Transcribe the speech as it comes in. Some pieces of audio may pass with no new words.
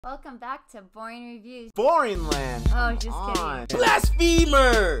Welcome back to Boring Reviews. Boring land. Oh, just kidding.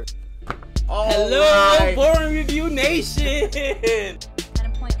 Blasphemer. Hello, right. Boring Review Nation. Kind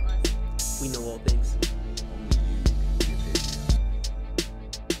of pointless. We know all things.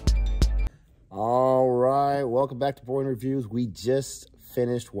 All right, welcome back to Boring Reviews. We just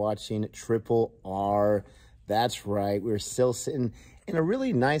finished watching RRR. That's right. We're still sitting in a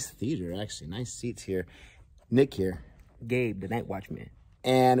really nice theater, actually. Nice seats here. Nick here. Gabe, the Night Watchman.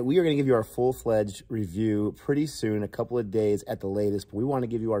 And we are going to give you our full-fledged review pretty soon, a couple of days at the latest. But we want to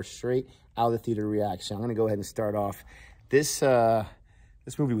give you our straight out of the theater reaction. I'm going to go ahead and start off. This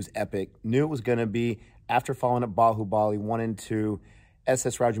movie was epic. Knew it was going to be. After following up Baahubali 1 and 2,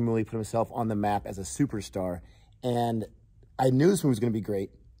 SS Rajamouli put himself on the map as a superstar. And I knew this movie was going to be great.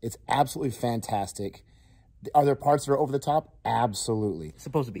 It's absolutely fantastic. Are there parts that are over the top? Absolutely.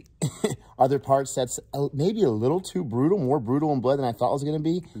 Supposed to be. Are there parts that's maybe a little too brutal, more brutal in blood than I thought it was going to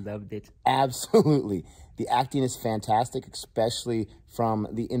be? Loved it. Absolutely. The acting is fantastic, especially from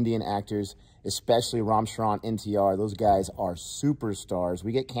the Indian actors, especially Ram Charan, NTR. Those guys are superstars.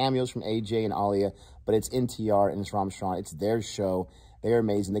 We get cameos from AJ and Alia, but it's NTR and it's Ram Charan. It's their show. They're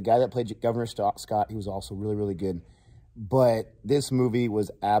amazing. The guy that played Governor Scott, he was also really, really good. But this movie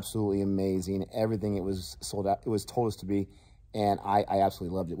was absolutely amazing. Everything it was sold out, it was told us to be, and I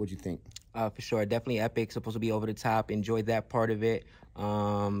absolutely loved it. What'd you think? For sure, definitely epic. Supposed to be over the top. Enjoyed that part of it.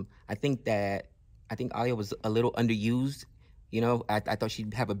 I think Alia was a little underused. You know, I thought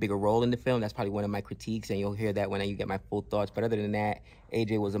she'd have a bigger role in the film. That's probably one of my critiques, and you'll hear that when you get my full thoughts. But other than that,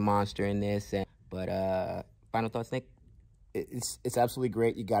 AJ was a monster in this. But final thoughts, Nick? It's absolutely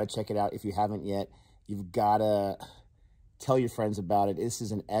great. You got to check it out if you haven't yet. You've got to tell your friends about it. This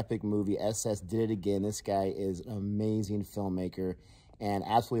is an epic movie. SS did it again. This guy is an amazing filmmaker and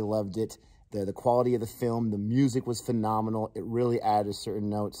absolutely loved it. The quality of the film, the music was phenomenal. It really added certain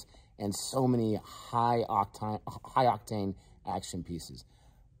notes and so many high octane action pieces.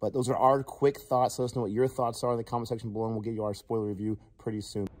 But those are our quick thoughts. Let us know what your thoughts are in the comment section below, and we'll give you our spoiler review pretty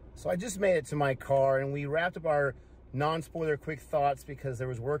soon. So I just made it to my car, and we wrapped up our non-spoiler quick thoughts because there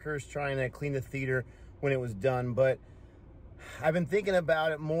was workers trying to clean the theater when it was done. But I've been thinking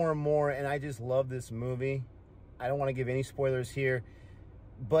about it more and more, and I just love this movie. I don't want to give any spoilers here,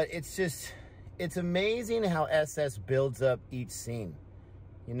 but it's amazing how SS builds up each scene.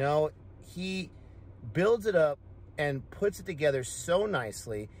 You know, he builds it up and puts it together so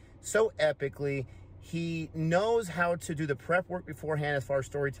nicely, so epically. He knows how to do the prep work beforehand as far as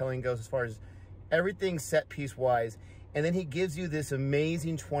storytelling goes, as far as everything set piece wise. And then he gives you this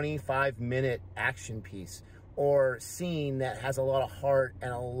amazing 25-minute action piece or scene that has a lot of heart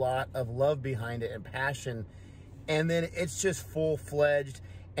and a lot of love behind it and passion. And then it's just full-fledged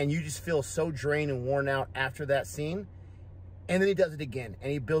and you just feel so drained and worn out after that scene. And then he does it again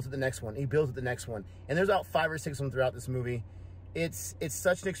and he builds it the next one. He builds it the next one. And there's about 5 or 6 of them throughout this movie. It's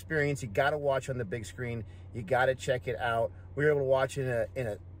such an experience. You got to watch on the big screen. You got to check it out. We were able to watch in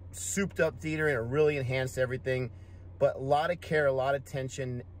a souped-up theater and it really enhanced everything. But a lot of care, a lot of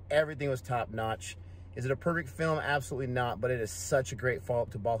tension. Everything was top-notch. Is it a perfect film? Absolutely not, but it is such a great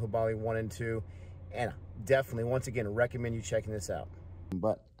follow-up to Baahubali 1 and 2. And definitely, once again, recommend you checking this out.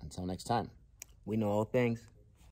 But until next time, we know all things.